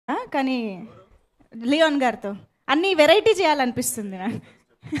కానీ లియోన్ గారితో అన్ని వెరైటీ చేయాలనిపిస్తుంది నాకు.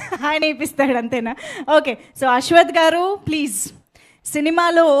 ఆయన ఇప్పిస్తాడు అంతేనా? ఓకే, సో అశ్వథ్ గారు ప్లీజ్,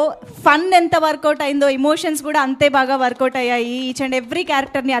 సినిమాలో ఫన్ ఎంత వర్కౌట్ అయిందో ఎమోషన్స్ కూడా అంతే బాగా వర్కౌట్ అయ్యాయి. ఈచ్ అండ్ ఎవ్రీ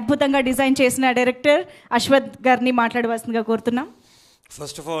క్యారెక్టర్ని అద్భుతంగా డిజైన్ చేసిన డైరెక్టర్ అశ్వథ్ గారిని మాట్లాడవలసిందిగా కోరుతున్నాం.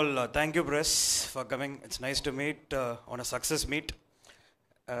 First of all, thank you, press, for coming. It's nice to meet on a success meet.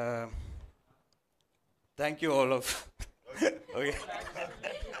 Thank you all of. Okay.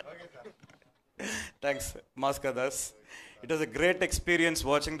 Thanks, Maskadas. It was a great experience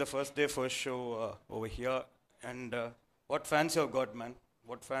watching the first day, first show over here. And what fans you have got, man.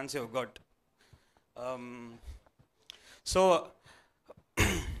 What fans you have got. So,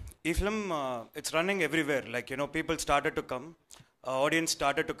 this film, it's running everywhere. Like, you know, people started to come. Audience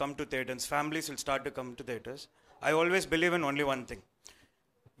started to come to theatres. Families will start to come to theatres. I always believe in only one thing.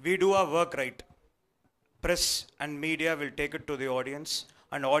 We do our work right. Press and media will take it to the audience,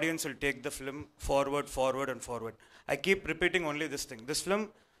 and audience will take the film forward, forward, and forward. I keep repeating only this thing. This film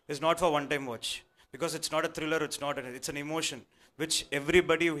is not for one-time watch, because it's not a thriller, it's an emotion, which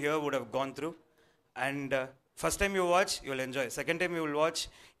everybody here would have gone through. And first time you watch, you'll enjoy. Second time you will watch,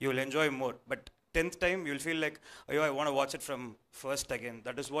 you will enjoy more. But 10th time, you'll feel like, oh, I want to watch it from first again.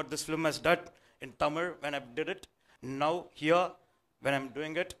 That is what this film has done in Tamil when I did it. Now, here, when I'm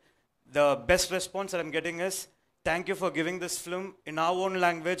doing it, the best response that I'm getting is, thank you for giving this film in our own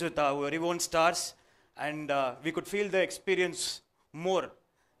language with our very own stars. And we could feel the experience more.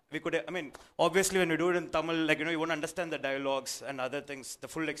 We could, I mean, obviously when we do it in Tamil, like, you know, you won't understand the dialogues and other things,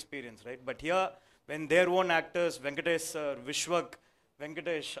 the full experience, right? But here, when their own actors, Venkatesh sir, Vishwak,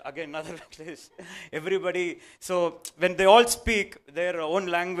 Venkatesh, again, another Venkatesh, everybody. So when they all speak their own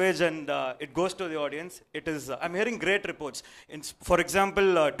language and it goes to the audience, it is, I'm hearing great reports. For example,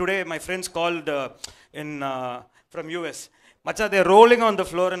 today my friends called from US. Macha, they're rolling on the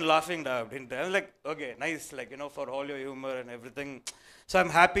floor and laughing. I'm like, okay, nice, like, you know, for all your humor and everything. So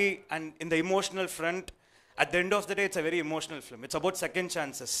I'm happy. And in the emotional front, at the end of the day, it's a very emotional film. It's about second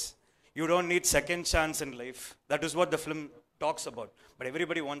chances. You don't need second chance in life. That is what the film talks about. But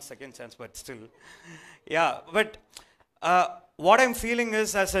everybody wants second chance, but still. Yeah, but what I'm feeling is,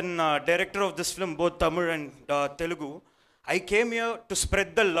 as a director of this film, both Tamil and Telugu, I came here to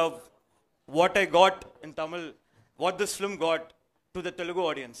spread the love. What I got in Tamil, what this film got to the Telugu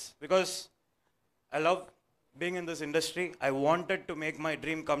audience. Because I love being in this industry. I wanted to make my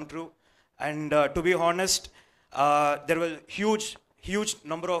dream come true. And to be honest, there were huge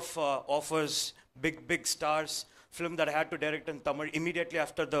number of offers, big stars, film that I had to direct in Tamil immediately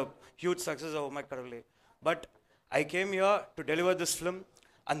after the huge success of My Kadavale. But I came here to deliver this film,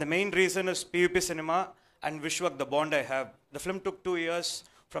 and the main reason is PUP Cinema and Vishwak, the bond I have. The film took 2 years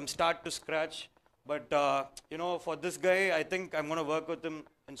from start to scratch, but you know, for this guy, I think I'm going to work with him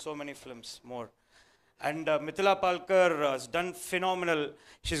in so many films more. And Mithila Palkar has done phenomenal.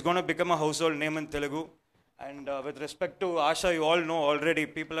 She's going to become a household name in Telugu. And with respect to Asha, you all know already,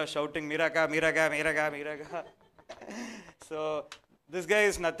 people are shouting, Miraga, Miraga, Miraga, Miraga. So this guy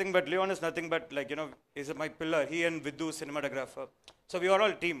is nothing but, Leon is nothing but, like, you know, he's my pillar. He and Vidhu, cinematographer. So we are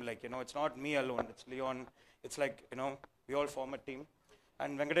all team, like, you know, it's not me alone, it's Leon. It's like, you know, we all form a team.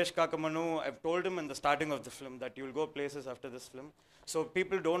 And Venkatesh Kakamanu, I've told him in the starting of the film that you will go places after this film. So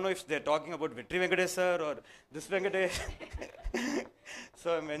people don't know if they're talking about Vetri Venkatesh sir or this Venkatesh.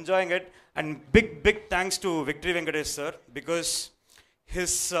 So I'm enjoying it. And big thanks to Vetri Venkatesh sir, because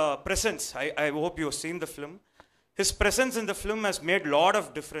his presence, I hope you've seen the film. His presence in the film has made a lot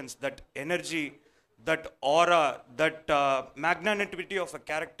of difference. That energy, that aura, that magnanimity of a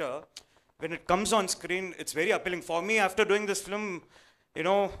character, when it comes on screen, it's very appealing. For me, after doing this film, you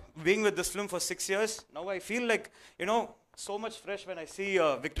know, being with this film for 6 years, now I feel like, you know, so much fresh when I see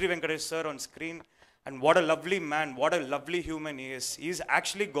Vetri Venkatesh sir on screen. And what a lovely man, what a lovely human he is. He is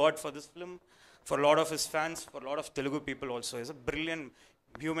actually God for this film, for a lot of his fans, for a lot of Telugu people also. He's a brilliant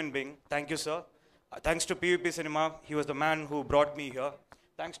human being. Thank you, sir. Thanks to PUP Cinema, he was the man who brought me here.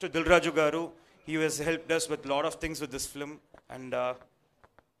 Thanks to Dilraju Garu, he has helped us with a lot of things with this film. And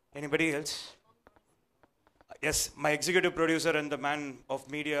anybody else? Yes, my executive producer and the man of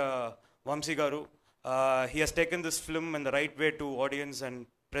media, Vamsi Garu, he has taken this film in the right way to audience and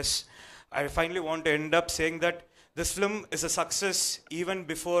press. I finally want to end up saying that this film is a success even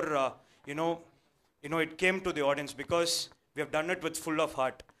before, you know, it came to the audience, because we have done it with full of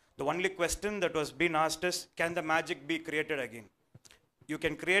heart. The only question that was being asked is, can the magic be created again? You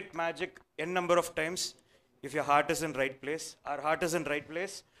can create magic n number of times if your heart is in right place. Our heart is in right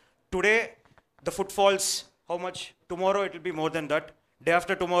place. Today, the footfalls, how much? Tomorrow it will be more than that. Day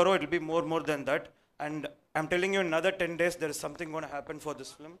after tomorrow it will be more than that. And I'm telling you, in another 10 days, there is something going to happen for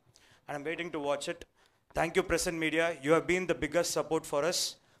this film, and I'm waiting to watch it. Thank you, press and media. You have been the biggest support for us.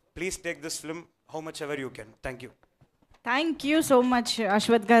 Please take this film how much ever you can. Thank you. Thank you so much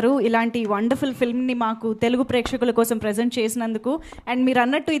Ashwath గారు, ఇలాంటి wonderful ఫిల్మ్ని మాకు తెలుగు ప్రేక్షకుల కోసం present చేసినందుకు. And మీరు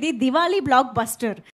అన్నట్టు ఇది Diwali block buster.